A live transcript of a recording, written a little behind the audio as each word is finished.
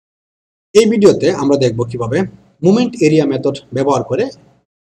এই ভিডিওতে আমরা দেখব কিভাবে মোমেন্ট এরিয়া মেথড ব্যবহার করে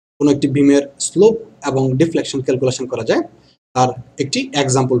কোনো একটি বিমের স্লোপ এবং ডিফ্লেকশন ক্যালকুলেশন করা যায় তার একটি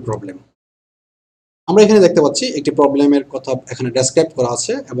এক্সাম্পল প্রবলেম। আমরা এখানে দেখতে পাচ্ছি একটি প্রবলেমের কথা এখানে ডেসক্রাইব করা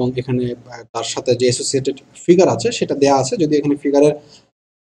আছে এবং এখানে তার সাথে যে অ্যাসোসিয়েটেড ফিগার আছে সেটা দেয়া আছে। যদি এখানে ফিগারের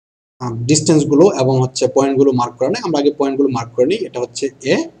ডিস্টেন্সগুলো এবং হচ্ছে পয়েন্টগুলো মার্ক করা নেই, আমরা আগে পয়েন্টগুলো মার্ক করে নিই। এটা হচ্ছে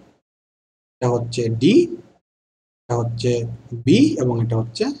এ, এটা হচ্ছে ডি, এটা হচ্ছে বি এবং এটা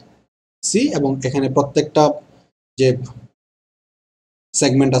হচ্ছে সি, এবং এখানে প্রত্যেকটা যে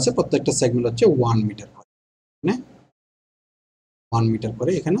সেগমেন্ট আছে প্রত্যেকটা সেগমেন্ট হচ্ছে 1 মিটার করে, মানে 1 মিটার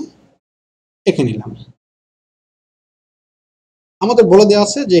করে এখানে এঁকে নিলাম। আমাদের বলে দেওয়া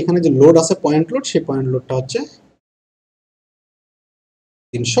আছে যে এখানে যে লোড আছে পয়েন্ট লোড, সেই পয়েন্ট লোডটা হচ্ছে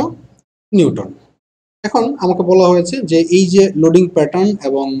 300 নিউটন। এখন আমাকে বলা হয়েছে যে এই যে লোডিং প্যাটার্ন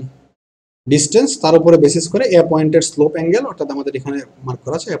এবং ডিস্টেন্স তার উপরে বেসিস করে এ পয়েন্টের স্লোপ অ্যাঙ্গেল, অর্থাৎ আমাদের এখানে মার্ক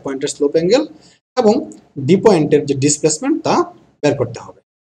করা আছে এ পয়েন্টের স্লোপ অ্যাঙ্গেল, এবং ডি পয়েন্টের যে ডিসপ্লেসমেন্ট তা বের করতে হবে।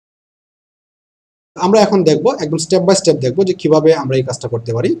 আমরা এখন দেখব, একদম স্টেপ বাই স্টেপ দেখব যে কিভাবে আমরা এই কাজটা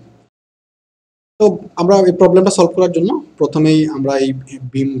করতে পারি। তো আমরা এই প্রবলেমটা সলভ করার জন্য প্রথমেই আমরা এই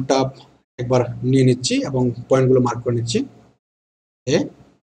বিমটা একবার নিয়ে নিচ্ছি এবং পয়েন্টগুলো মার্ক করে নিচ্ছি। এ,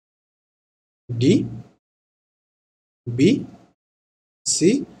 ডি, বি, সি,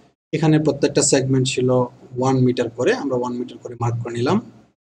 এখানে প্রত্যেকটা সেগমেন্ট ছিল 1 মিটার করে, আমরা 1 মিটার করে মার্ক করে নিলাম।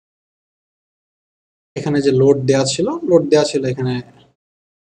 এখানে যে লোড দেওয়া ছিল এখানে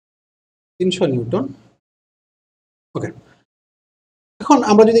 300 নিউটন। ওকে, এখন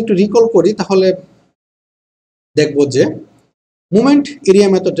আমরা যদি একটু রিকল করি তাহলে দেখব যে মোমেন্ট এরিয়া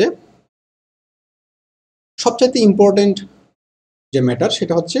মেথডে সবচাইতে ইম্পর্টেন্ট যে ম্যাটার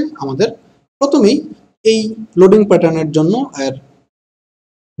সেটা হচ্ছে আমাদের প্রথমেই এই লোডিং প্যাটার্নের জন্য এর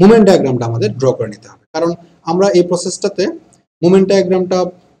মোমেন্ট ডায়াগ্রামটা আমাদের ড্র করে নিতে হবে, কারণ আমরা এই প্রসেসটাতে মোমেন্ট ডায়াগ্রামটা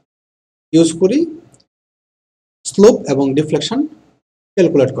ইউজ করি স্লোপ এবং ডিফ্লেকশন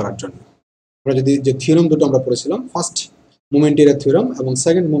ক্যালকুলেট করার জন্য। আমরা যদি যে থিওরাম দুটো আমরা পড়েছিলাম, ফার্স্ট মোমেন্ট এরিয়া থিওরাম এবং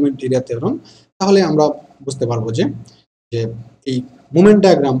সেকেন্ড মোমেন্ট এরিয়া থিওরাম, তাহলে আমরা বুঝতে পারবো যে এই মোমেন্ট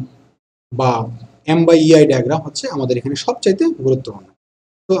ডায়াগ্রাম বা M/EI ডায়াগ্রাম হচ্ছে আমাদের এখানে সবচাইতে গুরুত্বপূর্ণ।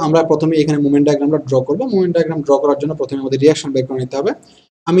 তো আমরা প্রথমে এখানে মোমেন্ট ডায়াগ্রামটা ড্র করব। মোমেন্ট ডায়াগ্রাম ড্র করার জন্য প্রথমে আমাদের রিঅ্যাকশন বের করে নিতে হবে।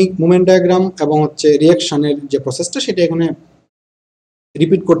 আমি মোমেন্ট ডায়াগ্রাম এবং হচ্ছে রিঅ্যাকশনের যে প্রসেসটা সেটা এখানে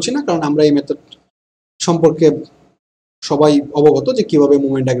রিপিট করছি না, কারণ আমরা এই মেথড সম্পর্কে সবাই অবগত যে কিভাবে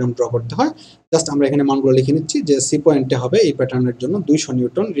মোমেন্ট ডায়াগ্রাম ড্র করতে হয়। জাস্ট আমরা এখানে মানগুলো লিখে নিচ্ছি যে সি পয়েন্টে হবে এই প্যাটার্নের জন্য 200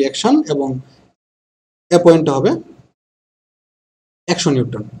 নিউটন রিঅ্যাকশন এবং এ পয়েন্টে হবে 100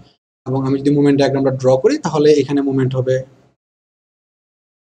 নিউটন। এবং আমি যদি মোমেন্ট ডায়াগ্রামটা ড্র করি তাহলে এখানে মোমেন্ট হবে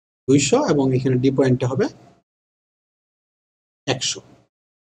 200 এবং এখানে ডি পয়েন্টে হবে 100।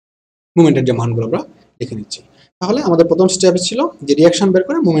 মোমেন্টের যে মানগুলো আমরা লিখে নিচ্ছি। তাহলে আমাদের প্রথম স্টেপ ছিল যে রিঅ্যাকশন বের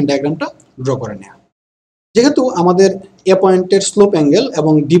করে মোমেন্ট ডায়াগ্রামটা ড্র করে নেওয়া। যেহেতু আমাদের এ পয়েন্টের স্লোপ অ্যাঙ্গেল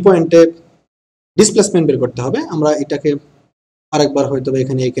এবং ডি পয়েন্টে ডিসপ্লেসমেন্ট বের করতে হবে, আমরা এটাকে আরেকবার হয়তো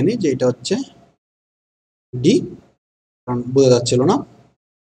এখানে এখানে যে এটা হচ্ছে ডি, কারণ বোঝা যাচ্ছিল না।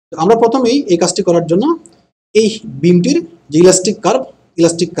 আমরা প্রথমেই এই কাজটি করার জন্য এই বিমটির যে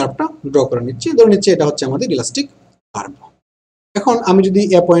ইলাস্টিক কার্ভটা ড্র করে নিচ্ছি। ধরে নিচ্ছি এটা হচ্ছে আমাদের ইলাস্টিক কার্ভ। এখন আমি যদি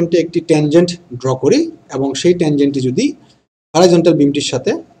এ পয়েন্টে একটি ট্যানজেন্ট ড্র করি এবং সেই ট্যানজেন্টটি যদি হরাইজন্টাল বিমটির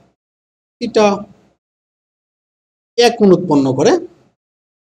সাথে এটা এক কোণ উৎপন্ন করে,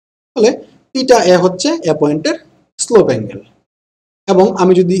 তাহলে থিটা এ হচ্ছে এ পয়েন্টের স্লোপ অ্যাঙ্গেল। এবং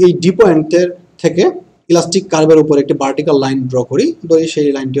আমি যদি এই ডি পয়েন্টের থেকে ইলাস্টিক কার্ভের উপর একটি ভার্টিক্যাল লাইন ড্র করি, ধরি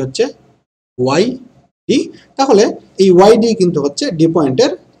সেই লাইনটি হচ্ছে ওয়াই ডি, তাহলে এই ওয়াই ডি কিন্তু হচ্ছে ডি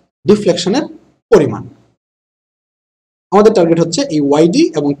পয়েন্টের ডিফ্লেকশনের পরিমাণ। আমাদের টার্গেট হচ্ছে এই ওয়াই ডি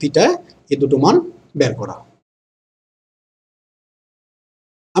এবং থিটা এই দুটো মান বের করা।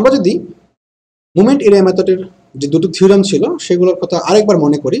 আমরা যদি মোমেন্ট এরিয়া মেথডের যে দুটো থিওরাম ছিল সেগুলোর কথা আরেকবার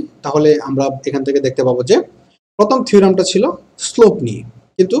মনে করি, তাহলে আমরা এখান থেকে দেখতে পাবো যে প্রথম থিওরামটা ছিল স্লোপ নিয়ে,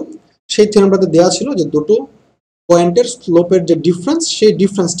 কিন্তু সেই থিওরামটাতে দেওয়া ছিল যে দুটো পয়েন্টের স্লোপের যে ডিফারেন্স, সেই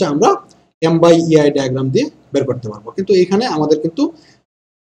ডিফারেন্সটা আমরা M/EI ডায়াগ্রাম দিয়ে বের করতে পারবো। কিন্তু এখানে আমাদের কিন্তু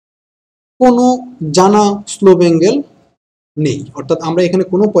কোনো জানা স্লোপ অ্যাঙ্গেল নেই, অর্থাৎ আমরা এখানে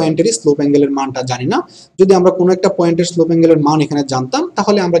কোনো পয়েন্টেরই স্লোপ অ্যাঙ্গেলের মানটা জানি না। যদি আমরা কোনো একটা পয়েন্টের স্লোপ অ্যাঙ্গেলের মান এখানে জানতাম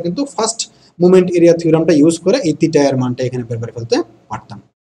তাহলে আমরা কিন্তু ফার্স্ট মোমেন্ট এরিয়া থিওরামটা ইউজ করে এই থিটা এর মানটা এখানে বের করে ফেলতে পারতাম।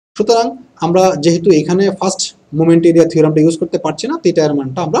 সুতরাং আমরা যেহেতু এখানে ফার্স্ট মোমেন্ট এরিয়া থিওরামটা ইউজ করতে পারছি না, থিটা এর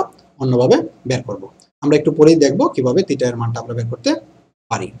মানটা আমরা অন্যভাবে বের করব। আমরা একটু পরেই দেখব কিভাবে থিটা এর মানটা আমরা বের করতে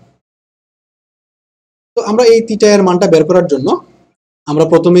পারি। তো আমরা এই থিটা এর মানটা বের করার জন্য আমরা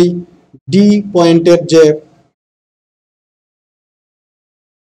প্রথমেই ডি পয়েন্টের যে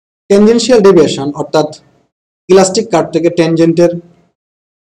টেনজেনশিয়াল ডেভিয়েশন, অর্থাৎ ইলাস্টিক কার্ভ থেকে ট্যানজেন্টের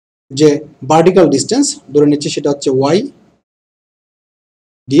যে ভার্টিক্যাল ডিস্টেন্স ধরে নিচ্ছি সেটা হচ্ছে ওয়াই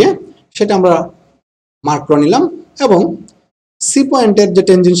দিয়ে, সেটা আমরা মার্ক করে নিলাম, এবং সি পয়েন্টের যে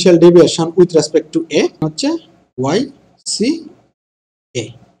tangential deviation with respect to এ হচ্ছে ওয়াই সি এ।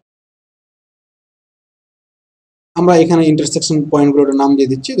 আমরা এখানে ইন্টারসেকশন পয়েন্টগুলোর নাম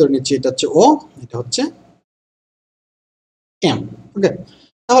দিয়ে দিচ্ছি, ধরে নিচ্ছি এটা হচ্ছে ও, এটা হচ্ছে এম। ওকে,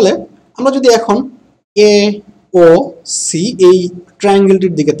 তাহলে আমরা যদি এখন এ ও সি এই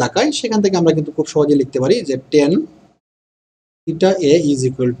ট্রায়াঙ্গেলটির দিকে তাকাই, সেখান থেকে আমরা কিন্তু খুব সহজে লিখতে পারি যে tan theta A is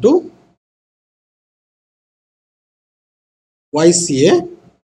equal to Y C এ,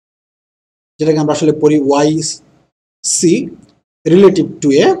 যেটাকে আমরা আসলে পড়ি Y C relative to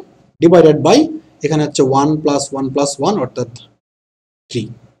A divided by এখানে হচ্ছে 1 + 1 + 1 অর্থাৎ 3।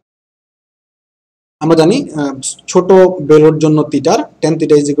 আমরা জানি ছোট বেলোর জন্য থিটার tan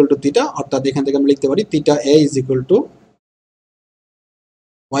theta is equal to theta, অর্থাৎ এখান থেকে আমরা লিখতে পারি theta A is equal to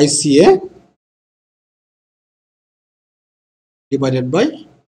Y C A divided by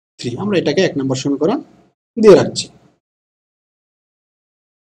 3। আমরা এটাকে 1 নম্বর সমীকরণ দিয়ে রাখছি।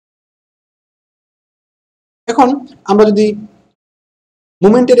 এখন আমরা যদি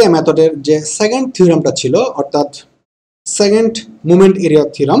মোমেন্ট এরিয়া মেথডের যে সেকেন্ড থিওরামটা ছিল, অর্থাৎ সেকেন্ড মোমেন্ট এরিয়া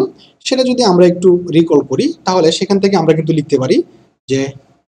থিওরাম, সেটা যদি আমরা একটু রিকল করি, তাহলে সেখান থেকে আমরা কিন্তু লিখতে পারি যে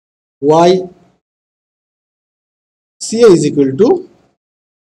Y C A is equal to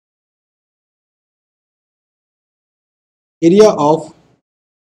area of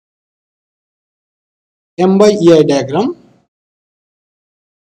M by EI diagram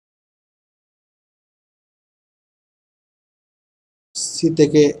C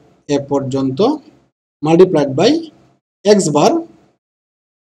থেকে এ পর্যন্ত multiplied by x bar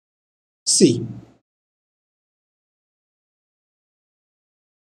C.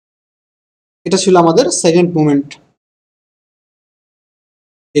 এটা ছিল আমাদের সেকেন্ড মোমেন্ট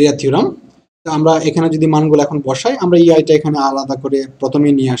এরিয়া থিওরাম। আমরা এখানে যদি মানগুলো এখন বসাই, আমরা ইআইটা এখানে আলাদা করে প্রথমে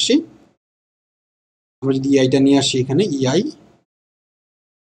নিয়ে আসি। আমরা যদি ইআইটা নিয়ে আসি এখানে ইআই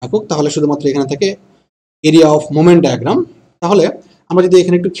থাকুক, তাহলে শুধুমাত্র এখানে থেকে এরিয়া অফ মোমেন্ট ডায়াগ্রাম। তাহলে আমরা যদি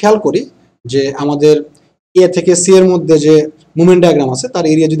এখানে একটু খেয়াল করি যে আমাদের এ থেকে সি এর মধ্যে যে মোমেন্ট ডায়াগ্রাম আছে তার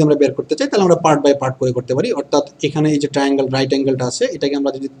এরিয়া যদি আমরা বের করতে চাই, তাহলে আমরা পার্ট বাই পার্ট করে করতে পারি। অর্থাৎ এখানে এই যে ট্রায়াঙ্গেল রাইট অ্যাঙ্গেলটা আছে, এটাকে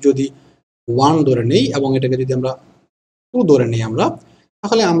আমরা যদি 1 ধরে নেই এবং এটাকে যদি আমরা 2 ধরে নেই আমরা,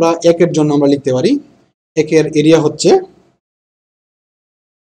 তাহলে আমরা একের জন্য আমরা লিখতে পারি একের এরিয়া হচ্ছে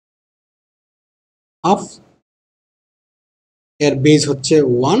হাফ, এর বেজ হচ্ছে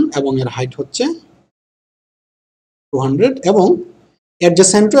 1 এবং এর হাইট হচ্ছে 200, এবং এর যে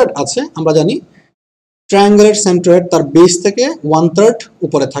সেন্ট্রয়েড আছে আমরা জানি ট্রায়াঙ্গেলের সেন্ট্রয়েড তার বেস থেকে 1/3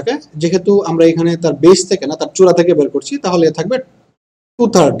 উপরে থাকে। যেহেতু আমরা এখানে তার বেস থেকে না, তার চূড়া থেকে বের করছি, তাহলে থাকবে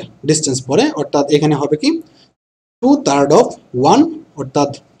 2/3 ডিস্টেন্স পরে, অর্থাৎ এখানে হবে কি 2/3 অফ 1, অর্থাৎ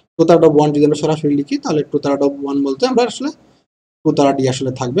 2/3 অফ 1 যদি আমরা সরাসরি লিখি, তাহলে 2/3 অফ 1 বলতে আমরা আসলে 2/3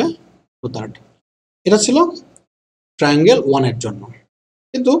 আসলে থাকবে 2/3। এটা ছিল ট্রায়াঙ্গেল 1 এর জন্য।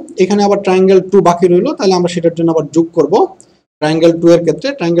 কিন্তু এখানে আবার ট্রায়াঙ্গেল 2 বাকি রইল, তাহলে আমরা সেটার জন্য আবার যোগ করব। ট্রায়াঙ্গেল 2 এর ক্ষেত্রে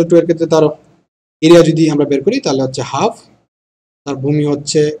তার এরিয়া যদি আমরা বের করি, তাহলে হচ্ছে হাফ, তার ভূমি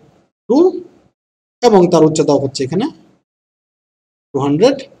হচ্ছে 2 এবং তার উচ্চতাও হচ্ছে এখানে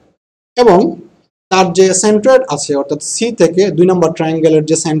 200, এবং তার যে সেন্ট্রয়েড আছে অর্থাৎ সি থেকে 2 নম্বর ট্রায়াঙ্গেলের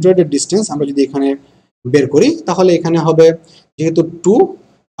যে সেন্ট্রয়েডের ডিস্টেন্স আমরা যদি এখানে বের করি, তাহলে এখানে হবে যেহেতু 2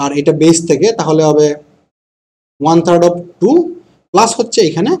 আর এটা বেস থেকে, তাহলে হবে 1/3 অফ 2 প্লাস হচ্ছে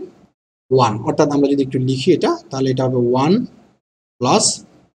এখানে 1, অর্থাৎ আমরা যদি একটু লিখি এটা, তাহলে এটা হবে 1 প্লাস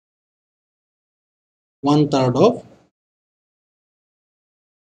 1/3 অফ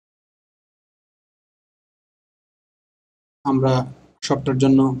আমরা সবটার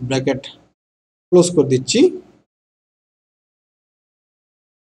জন্য ব্র্যাকেট ক্লোজ করে দিচ্ছি।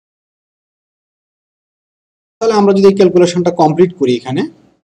 তাহলে আমরা যদি এই ক্যালকুলেশনটা কমপ্লিট করি এখানে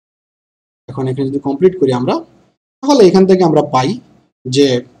যদি কমপ্লিট করি আমরা, তাহলে এখান থেকে আমরা পাই যে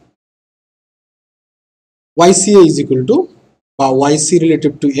YCA ইজ ইকুয়াল টু বা YC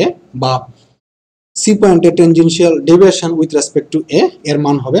রিলেটিভ টু এ বা সি পয়েন্টের tangential deviation with respect to এ এর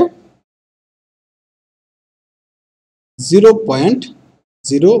মান হবে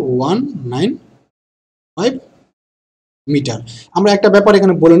 0.0195 মিটার। আমরা একটা ব্যাপার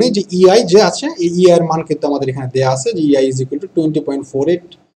এখানে বলে নিই যে ইআই যে আছে, এই ইআই এর মান কিন্তু আমাদের এখানে দেয়া আছে যে ইআই is equal to 20.48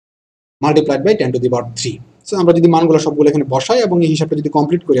 multiplied by 10⁻³ so আমরা যদি মানগুলো সবগুলো এখানে বসাই এবং এই হিসাবটা যদি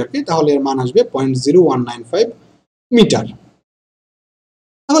কমপ্লিট করি আর কি, তাহলে এর মান আসবে 0.0195 মিটার।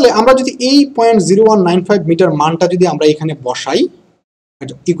 তাহলে আমরা যদি এই 0.0195 মিটার মানটা যদি আমরা এখানে বসাই,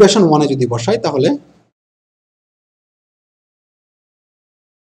 ইকুয়েশন 1 এ যদি বসাই, তাহলে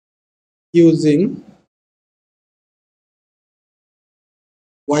ইউজিং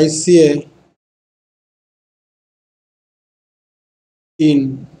YCA in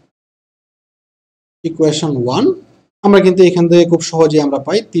equation 1 আমরা কিন্তু এখান থেকে খুব সহজে আমরা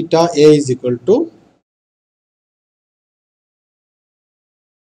পাই theta A is equal to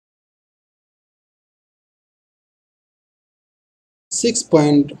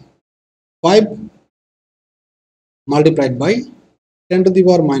 6.5 multiplied by 10 to the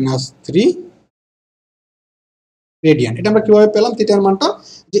power minus 3 radian. এটা আমরা কিভাবে পেলাম থিটার মানটা,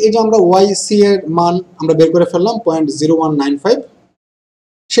 যে এই যে আমরা YC এর মান আমরা বের করে ফেললাম 0.0195,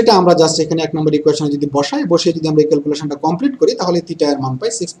 সেটা আমরা জাস্ট এখানে এক নম্বর ইকুয়েশনে যদি বসিয়ে যদি আমরা এই ক্যালকুলেশনটা কমপ্লিট করি তাহলে থিটা এর মান পাই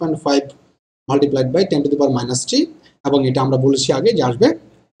 6.5 multiplied by 10 to the power minus 3, এবং এটা আমরা বলেছি আগে যে আসবে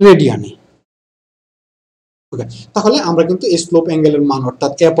রেডিয়ানে। ওকে, তাহলে আমরা কিন্তু এই স্লোপ অ্যাঙ্গেলের মান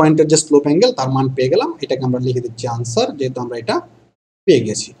অর্থাৎ এ পয়েন্টের যে স্লোপ অ্যাঙ্গেল তার মান পেয়ে গেলাম। এটাকে আমরা লিখে দিচ্ছি আনসার, যেহেতু আমরা এটা পেয়ে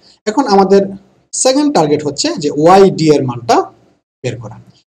গেছি। এখন আমাদের সেকেন্ড টার্গেট হচ্ছে যে YD এর মানটা বের করা।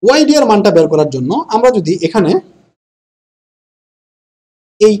 YD এর মানটা বের করার জন্য আমরা যদি এখানে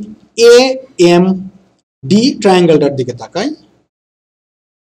এই AMD ট্রায়াঙ্গেলটার দিকে তাকাই,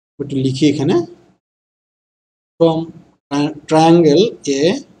 একটু লিখি এখানে, ফ্রম ট্রায়াঙ্গেল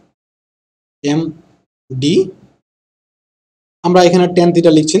AMD আমরা এখানে tan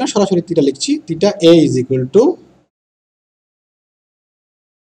থিটা লিখছি না, সরাসরি থিটা লিখছি। Theta A is equal to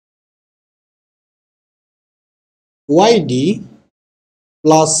YD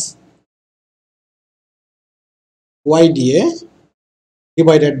plus YDA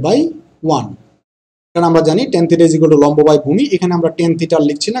divided by 1, কারণ আমরা জানি tan theta is equal to লম্ব বাই ভূমি। এখানে আমরা tan থিটা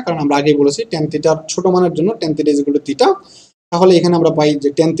লিখছি না, কারণ আমরা আগেই বলেছি tan থিটার ছোট মানের জন্য tan theta is equal to theta. তাহলে এখানে আমরা পাই যে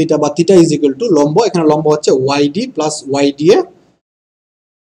tan থিটা বা থিটা is equal to লম্ব, এখানে লম্ব হচ্ছে YD plus YDA।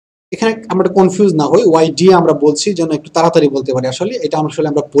 এখানে আমরা কনফিউজ না হই, YDA আমরা বলছি যেন একটু তাড়াতাড়ি বলতে পারি, আসলে এটা আসলে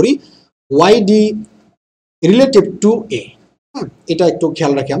আমরা পড়ি YD রিলেটিভ টু A। হ্যাঁ, এটা একটু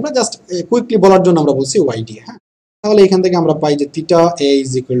খেয়াল রাখি, আমরা জাস্ট কুইকলি বলার জন্য আমরা বলছি YD। হ্যাঁ, তাহলে এখান থেকে আমরা পাই যে theta A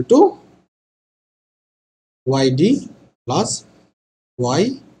is equal to YD plus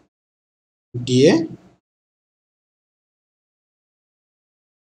YDA।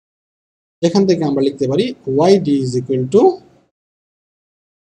 এখান থেকে আমরা লিখতে পারি YD is equal to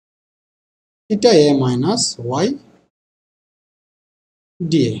theta A minus YDA।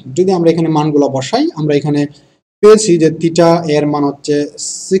 যদি আমরা এখানে মানগুলো বসাই, আমরা এখানে পেয়েছি যে থিটা এর মান হচ্ছে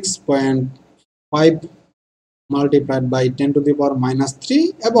 6.5 multiplied by 10 to the power minus 3,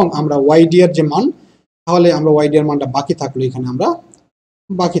 এবং আমরা YD এর যে মান, তাহলে আমরা YD এর মানটা বাকি থাকলো, এখানে আমরা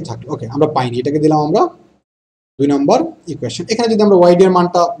বাকি থাকলো। ওকে, আমরা পাইনি, এটাকে দিলাম আমরা 2 নম্বর ইকুয়েশন। এখানে যদি আমরা YD এর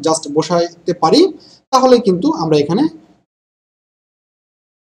মানটা জাস্ট বসাইতে পারি তাহলে কিন্তু আমরা এখানে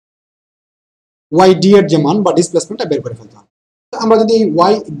YD এর যে মান বা ডিসপ্লেসমেন্টটা বের করে ফেলতে হবে। আমরা যদি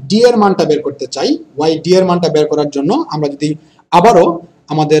YD এর মানটা বের করতে চাই, YD এর মানটা বের করার জন্য আমরা যদি আবারও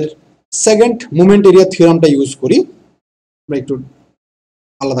আমাদের সেকেন্ড মোমেন্ট এরিয়া থিওরামটা ইউজ করি, আমরা একটু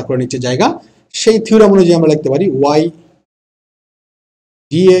আলাদা করে নিচ্ছে জায়গা, সেই থিওরাম অনুযায়ী আমরা লিখতে পারি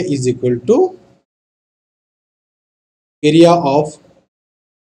YDA is equal to area of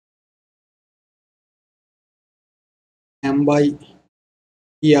M by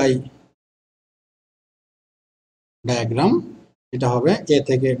EI diagram. এটা হবে A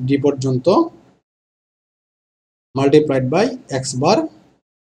থেকে D পর্যন্ত multiplied by x bar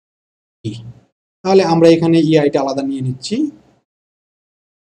D। তাহলে আমরা এখানে EIটা আলাদা নিয়ে নিচ্ছি,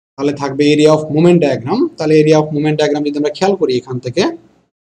 তাহলে থাকবে এরিয়া অফ মোমেন্ট ডায়াগ্রাম। তাহলে এরিয়া অফ মোমেন্ট ডায়াগ্রাম যদি আমরা খেয়াল করি এখান থেকে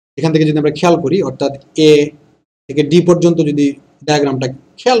যদি আমরা খেয়াল করি, অর্থাৎ A থেকে D পর্যন্ত যদি ডায়াগ্রামটা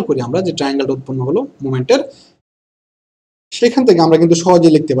খেয়াল করি আমরা, যে ট্রায়াঙ্গেলটা উৎপন্ন হলো মোমেন্টের, সেখান থেকে আমরা কিন্তু সহজে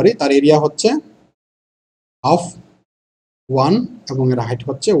লিখতে পারি তার এরিয়া হচ্ছে হাফ 1 এবং এর হাইট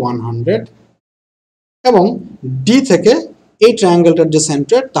হচ্ছে 100, এবং D থেকে এই ট্রায়াঙ্গেলটার যে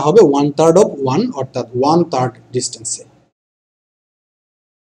সেন্টার তা হবে 1/3 অফ 1, অর্থাৎ 1/3 ডিস্টেন্সে।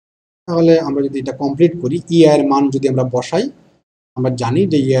 তাহলে আমরা যদি এটা কমপ্লিট করি, ই এর মান যদি আমরা বসাই, আমরা জানি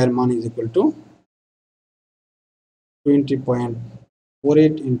যে ই এর মান is equal to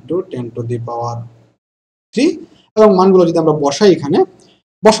 20.48 into 10 to the পাওয়ার 3, এবং মানগুলো যদি আমরা বসাই এখানে,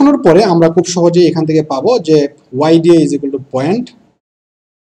 বসানোর পরে আমরা খুব সহজেই এখান থেকে পাবো যে YDA is equal to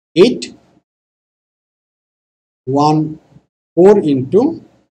 0.814 into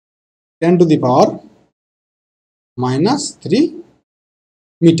 10 to the power minus 3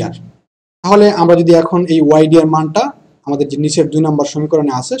 metre. তাহলে আমরা যদি এখন এই YD এর মানটা আমাদের যে নিচের 2 নম্বর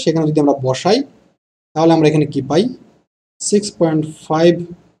সমীকরণে আছে সেখানে যদি আমরা বসাই, তাহলে আমরা এখানে কি পাই, 6.5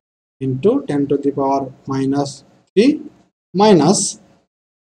 into 10 to the power minus 3 minus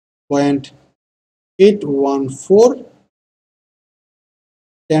 0.814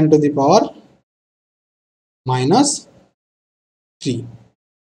 10 to the power minus 3।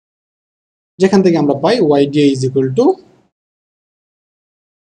 যেখান থেকে আমরা পাই YDA is equal to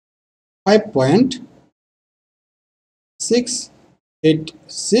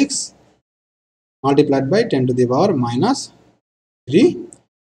 5.686 multiplied by 10 to the power minus 3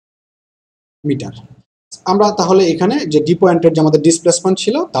 metre. আমরা তাহলে এখানে যে ডি পয়েন্টের যে আমাদের ডিসপ্লেসমেন্ট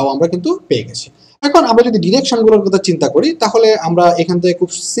ছিল তাও আমরা কিন্তু পেয়ে গেছি। এখন আমরা যদি ডিরেকশনগুলোর কথা চিন্তা করি তাহলে আমরা এখান থেকে খুব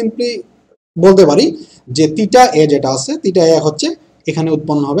সিম্পলি বলতে পারি যে থিটা এ যেটা আছে, থিটা এ হচ্ছে এখানে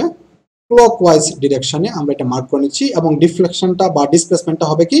উৎপন্ন হবে ক্লকওয়াইজ ডিরেকশনে, আমরা এটা মার্ক করে নিচ্ছি, এবং ডিফ্লেকশনটা বা ডিসপ্লেসমেন্টটা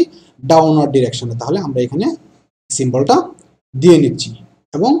হবে কি ডাউনওয়ার্ড ডিরেকশনে। তাহলে আমরা এখানে সিম্বলটা দিয়ে নিচ্ছি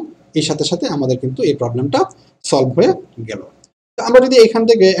এবং এর সাথে সাথে আমাদের কিন্তু এই প্রবলেমটা সলভ হয়ে গেল। আমরা যদি এখান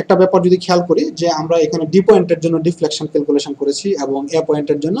থেকে একটা ব্যাপার যদি খেয়াল করি যে আমরা এখানে ডি পয়েন্টের জন্য ডিফ্লেকশন ক্যালকুলেশন করেছি এবং এ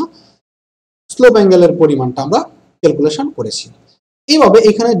পয়েন্টের জন্য স্লোপ অ্যাঙ্গেলের পরিমাণটা আমরা ক্যালকুলেশন করেছি। এইভাবে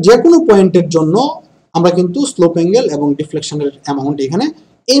এখানে যে কোনো পয়েন্টের জন্য আমরা কিন্তু স্লোপ অ্যাঙ্গেল এবং ডিফ্লেকশনের অ্যামাউন্ট এখানে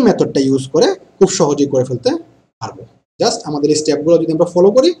এই মেথডটা ইউজ করে খুব সহজেই করে ফেলতে পারবো। জাস্ট আমাদের এই স্টেপগুলো যদি আমরা ফলো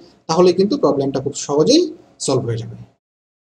করি তাহলে কিন্তু প্রবলেমটা খুব সহজেই সলভ হয়ে যাবে।